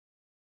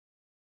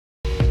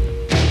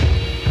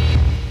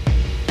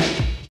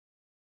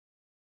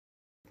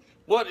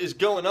What is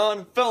going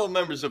on, fellow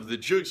members of the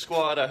Juke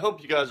Squad? I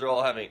hope you guys are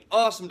all having an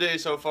awesome day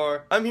so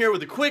far. I'm here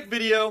with a quick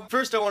video.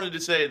 First, I wanted to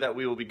say that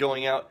we will be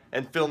going out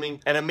and filming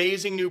an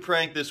amazing new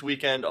prank this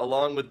weekend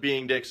along with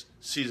Being Dick's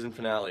season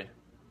finale.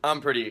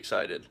 I'm pretty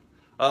excited.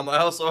 I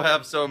also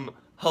have some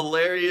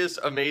hilarious,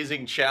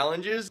 amazing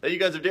challenges that you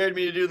guys have dared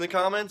me to do in the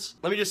comments.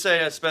 Let me just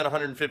say I spent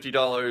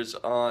 $150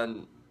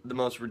 on the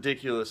most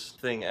ridiculous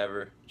thing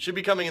ever. Should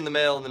be coming in the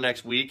mail in the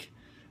next week,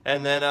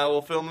 and then I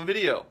will film a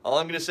video. All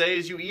I'm gonna say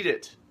is you eat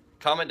it.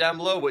 Comment down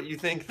below what you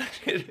think that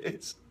it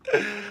is.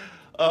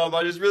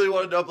 I just really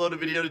wanted to upload a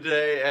video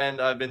today,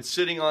 and I've been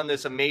sitting on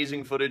this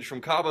amazing footage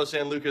from Cabo,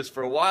 San Lucas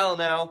for a while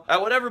now.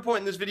 At whatever point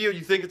in this video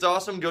you think it's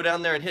awesome, go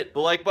down there and hit the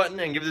like button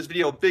and give this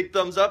video a big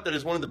thumbs up. That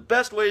is one of the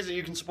best ways that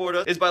you can support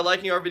us, is by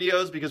liking our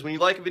videos, because when you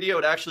like a video,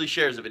 it actually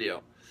shares a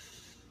video.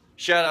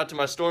 Shout out to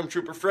my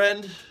stormtrooper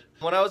friend.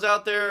 When I was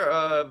out there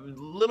a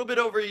little bit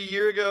over a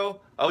year ago,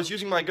 I was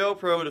using my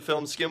GoPro to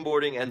film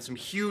skimboarding and some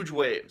huge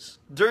waves.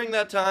 During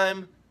that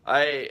time,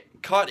 I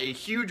caught a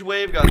huge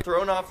wave, got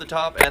thrown off the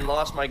top, and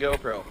lost my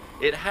GoPro.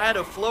 It had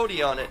a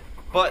floaty on it,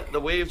 but the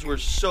waves were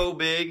so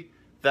big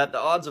that the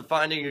odds of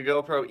finding a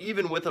GoPro,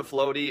 even with a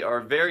floaty,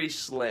 are very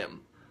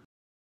slim.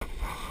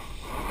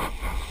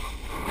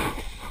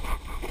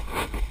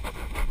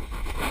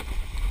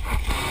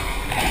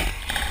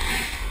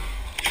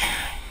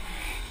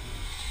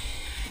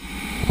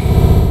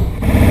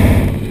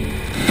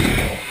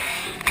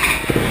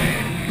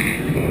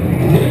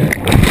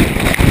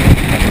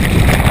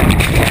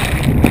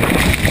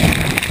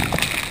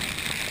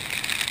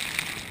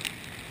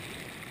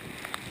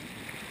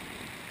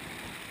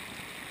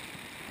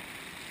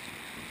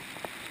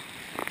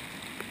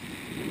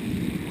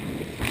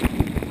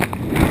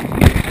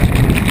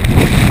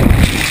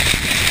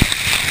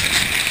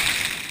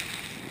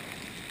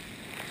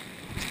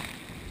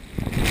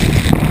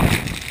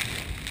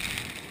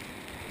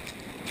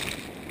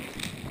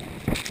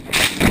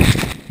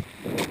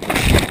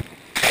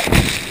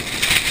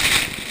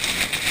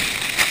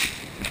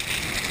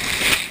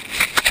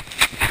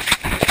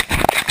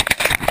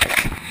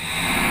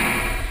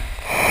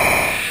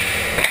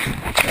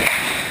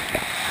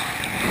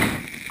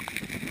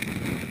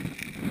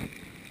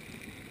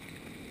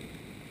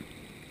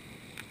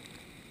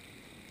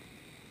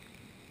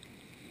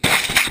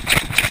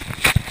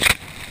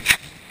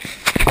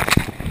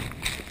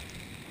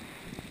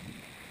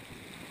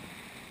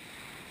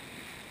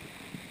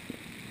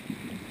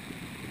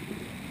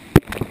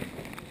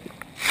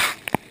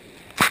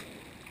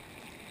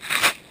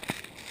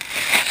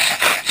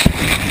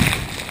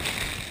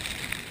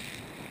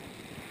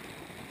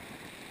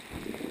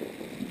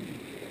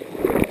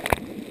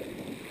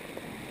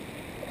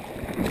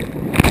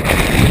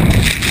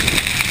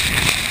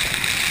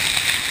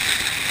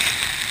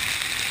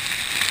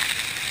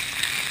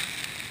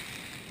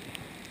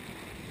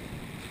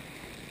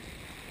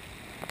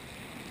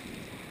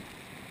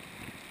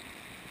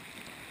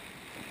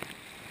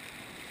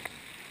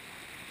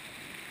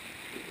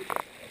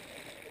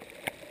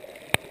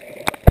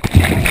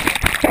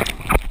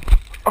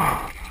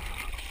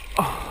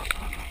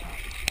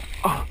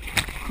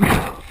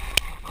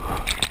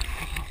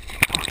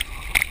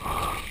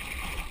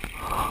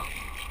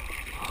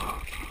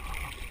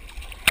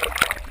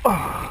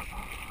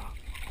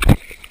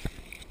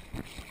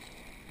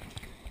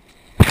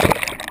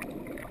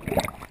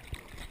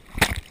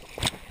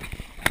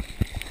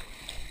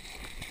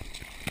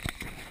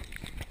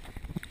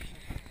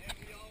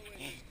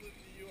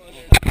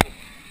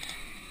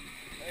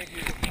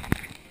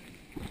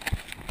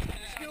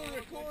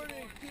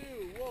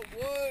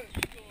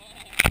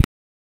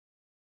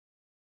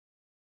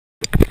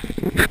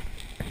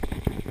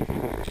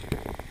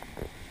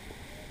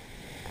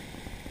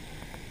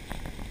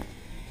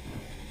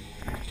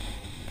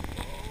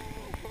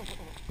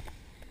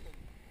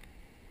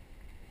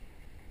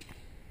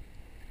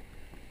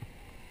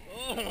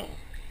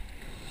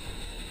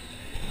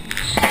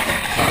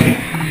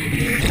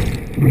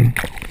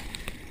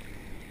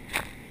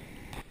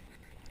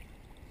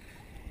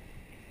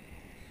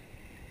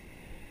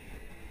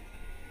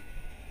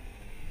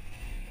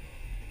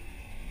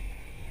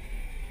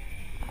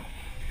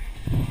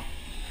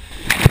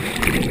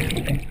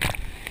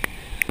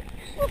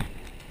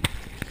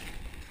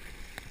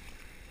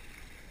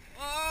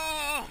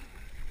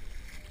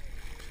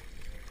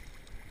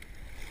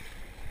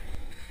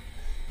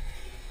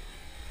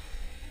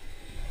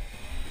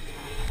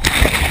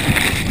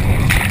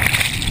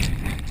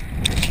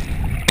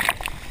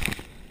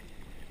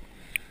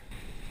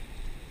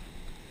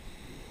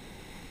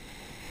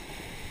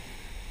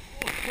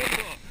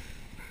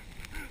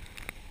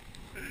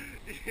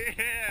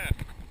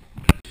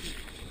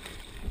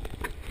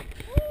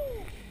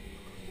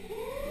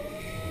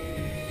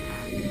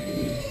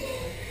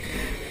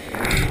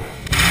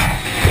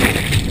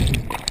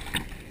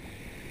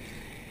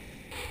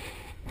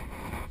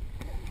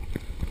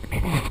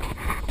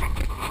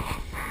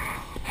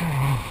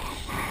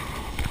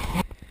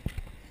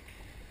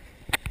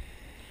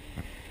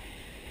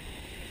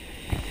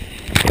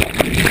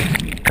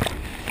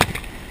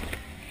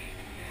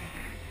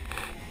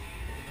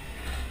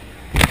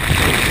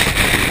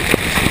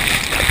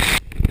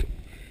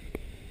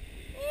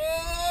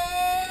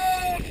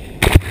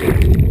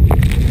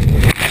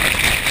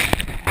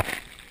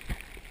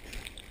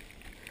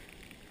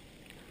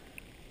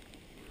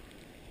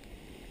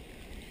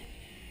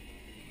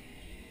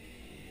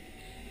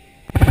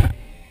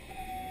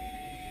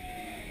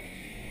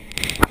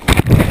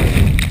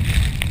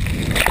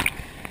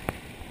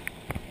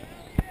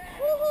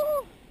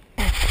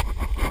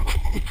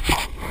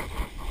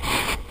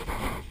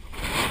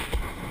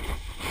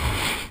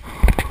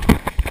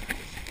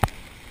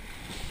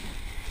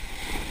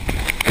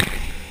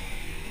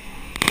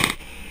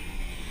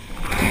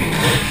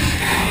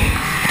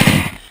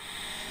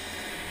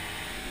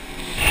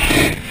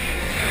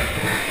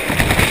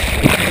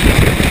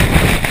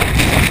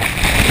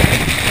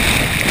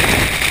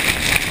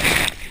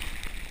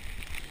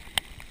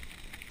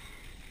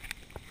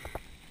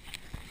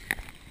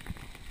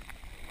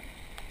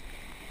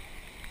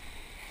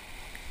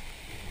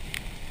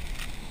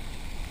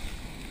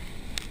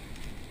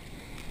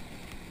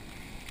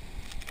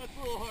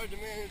 hard to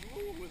manage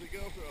with a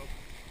GoPro.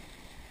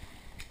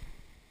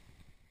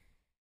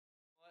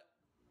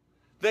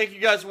 Thank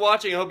you guys for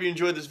watching. I hope you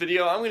enjoyed this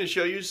video. I'm going to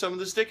show you some of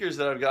the stickers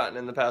that I've gotten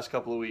in the past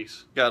couple of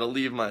weeks. Got to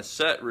leave my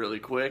set really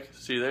quick.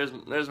 See,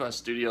 there's my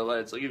studio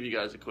lights. I'll give you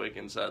guys a quick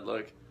inside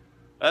look.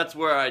 That's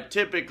where I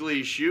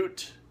typically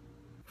shoot.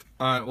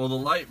 Alright, well the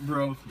light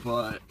broke,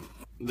 but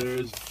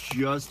there's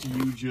just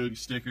Joog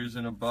stickers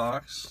in a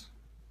box.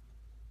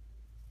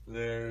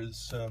 There's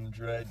some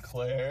Dread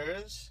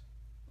Clairs.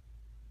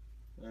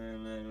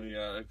 And then we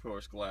got, of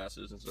course,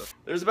 glasses and stuff.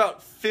 There's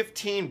about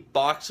 15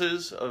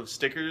 boxes of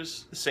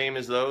stickers, the same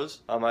as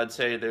those. I'd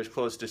say there's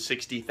close to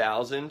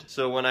 60,000.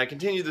 So when I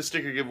continue the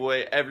sticker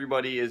giveaway,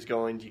 everybody is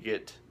going to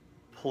get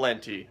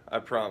plenty, I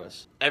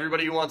promise.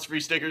 Everybody who wants free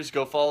stickers,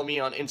 go follow me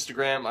on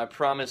Instagram. I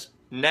promise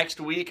next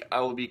week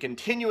I will be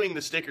continuing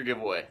the sticker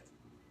giveaway.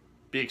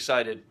 Be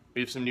excited.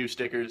 We have some new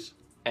stickers,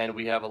 and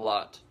we have a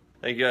lot.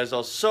 Thank you guys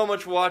all so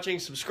much for watching.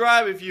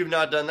 Subscribe if you've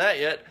not done that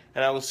yet,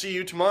 and I will see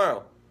you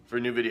tomorrow for a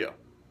new video.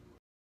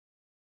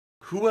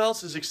 Who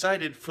else is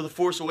excited for The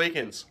Force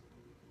Awakens?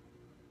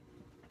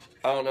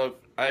 I don't know if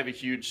I have a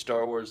huge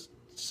Star Wars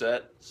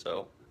set,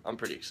 so I'm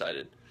pretty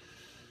excited.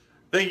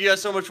 Thank you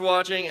guys so much for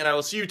watching, and I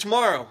will see you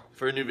tomorrow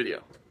for a new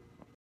video.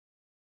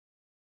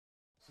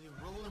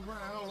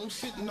 I'm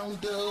sitting on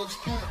doves,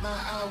 count my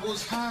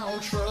hours high on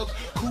trucks,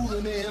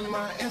 cooling in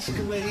my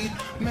Escalade.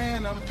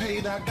 Man, I'm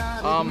paid, I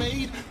got it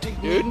made.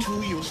 Take me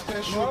to your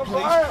special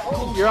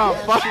place. You're on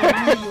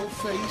fire. Your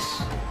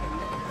face.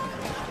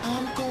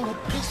 I'm gonna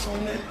piss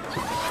on it.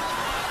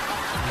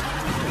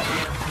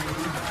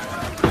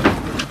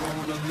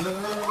 I'm gonna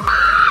love